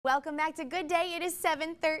Welcome back to Good Day. It is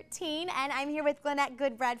 7:13 and I'm here with Glennette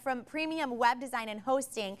Goodbread from Premium Web Design and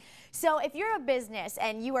Hosting. So if you're a business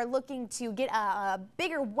and you are looking to get a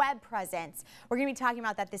bigger web presence, we're going to be talking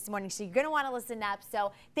about that this morning, so you're going to want to listen up.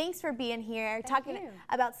 So thanks for being here, talking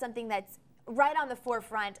about something that's right on the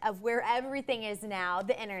forefront of where everything is now,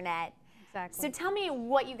 the internet. Exactly. So tell me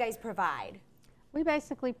what you guys provide. We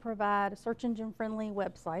basically provide search engine friendly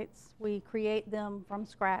websites. We create them from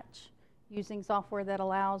scratch using software that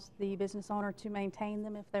allows the business owner to maintain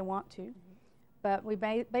them if they want to. But we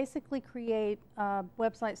basically create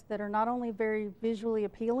websites that are not only very visually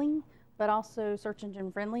appealing, but also search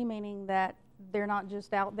engine friendly, meaning that they're not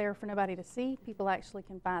just out there for nobody to see. People actually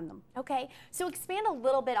can find them. Okay, so expand a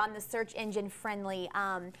little bit on the search engine friendly.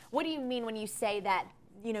 What do you mean when you say that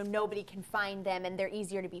nobody can find them and they're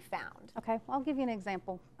easier to be found? Okay, well, I'll give you an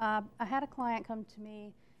example. I had a client come to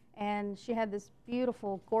me and she had this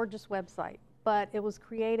beautiful, gorgeous website, but it was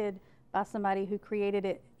created by somebody who created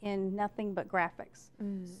it in nothing but graphics.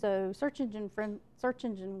 So search engine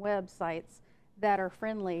websites that are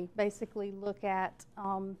friendly basically look at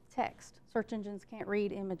text. Search engines can't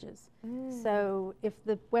read images. So if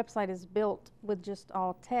the website is built with just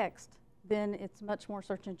all text, then it's much more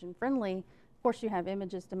search engine friendly. Of course, you have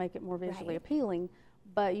images to make it more visually appealing,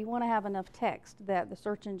 but you want to have enough text that the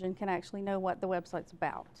search engine can actually know what the website's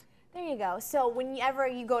about. There you go. So whenever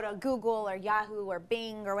you go to Google or Yahoo or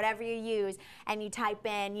Bing or whatever you use and you type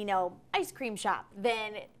in, ice cream shop,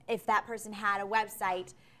 then if that person had a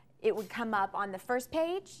website, it would come up on the first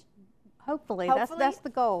page? Hopefully. That's the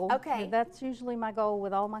goal. Okay. That's usually my goal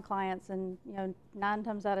with all my clients, and 9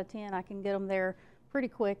 times out of 10 I can get them there pretty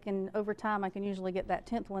quick, and over time I can usually get that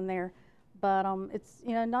 10th one there. But it's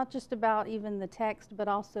not just about even the text, but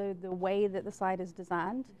also the way that the site is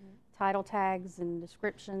designed. Title tags and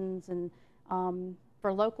descriptions, and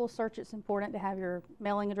for local search it's important to have your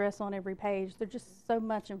mailing address on every page. There's just so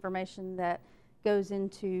much information that goes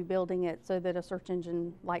into building it so that a search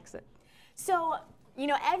engine likes it. So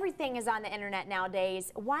everything is on the internet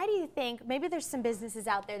nowadays. Why do you think maybe there's some businesses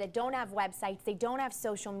out there that don't have websites, they don't have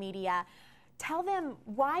social media? Tell them,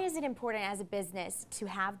 why is it important as a business to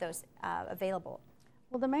have those available?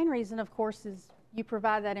 Well, the main reason, of course, is you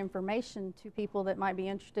provide that information to people that might be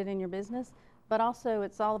interested in your business, but also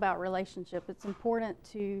it's all about relationship. It's important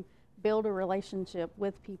to build a relationship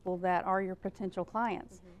with people that are your potential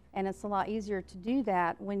clients. And it's a lot easier to do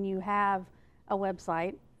that when you have a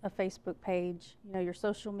website, a Facebook page, your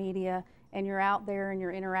social media, and you're out there and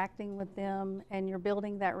you're interacting with them and you're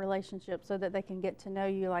building that relationship so that they can get to know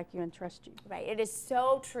you, like you, and trust you. Right, it is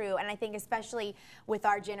so true, and I think especially with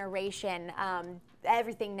our generation,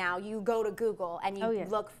 everything now, you go to Google and you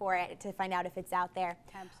look for it to find out if it's out there.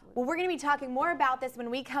 Absolutely. Well, we're going to be talking more about this when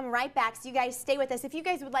we come right back, so you guys stay with us. If you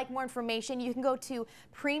guys would like more information, you can go to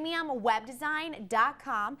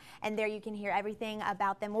premiumwebdesign.com, and there you can hear everything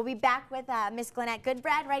about them. We'll be back with Miss Glennette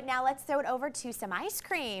Goodbread. Right now, let's throw it over to some ice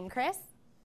cream. Chris?